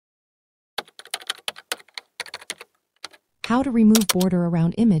How to remove border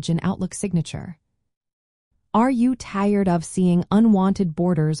around image in Outlook signature. Are you tired of seeing unwanted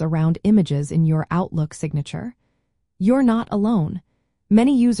borders around images in your Outlook signature? You're not alone.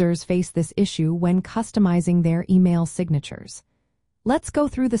 Many users face this issue when customizing their email signatures. Let's go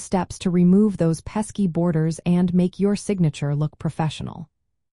through the steps to remove those pesky borders and make your signature look professional.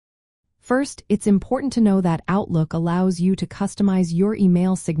 First, it's important to know that Outlook allows you to customize your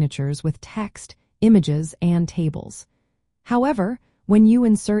email signatures with text, images, and tables. However, when you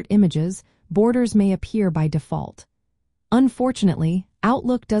insert images, borders may appear by default. Unfortunately,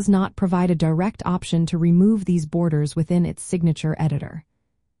 Outlook does not provide a direct option to remove these borders within its signature editor.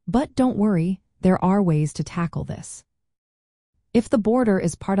 But don't worry, there are ways to tackle this. If the border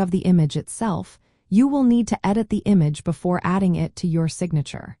is part of the image itself, you will need to edit the image before adding it to your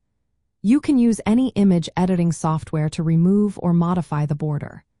signature. You can use any image editing software to remove or modify the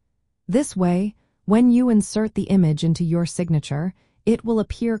border. This way, when you insert the image into your signature, it will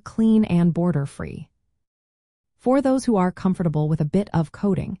appear clean and border-free. For those who are comfortable with a bit of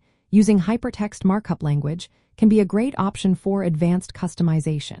coding, using hypertext markup language can be a great option for advanced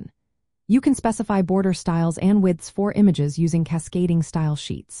customization. You can specify border styles and widths for images using cascading style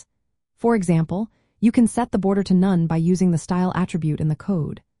sheets. For example, you can set the border to none by using the style attribute in the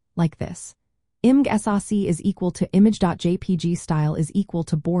code, like this. img_sac is equal to image.jpg style is equal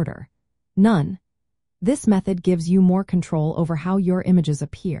to border. None. This method gives you more control over how your images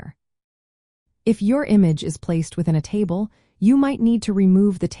appear. If your image is placed within a table, you might need to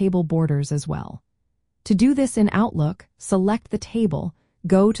remove the table borders as well. To do this in Outlook, select the table,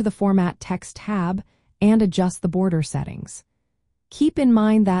 go to the Format Text tab, and adjust the border settings. Keep in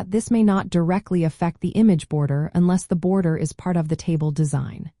mind that this may not directly affect the image border unless the border is part of the table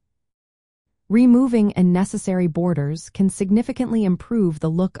design. Removing unnecessary borders can significantly improve the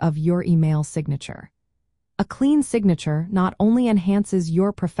look of your email signature. A clean signature not only enhances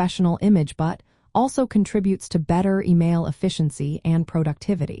your professional image but also contributes to better email efficiency and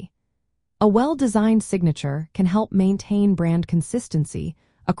productivity. A well-designed signature can help maintain brand consistency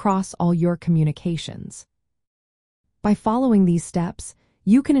across all your communications. By following these steps,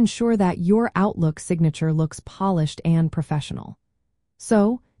 you can ensure that your Outlook signature looks polished and professional.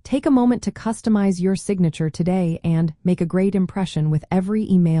 So, take a moment to customize your signature today and make a great impression with every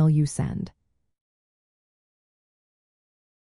email you send.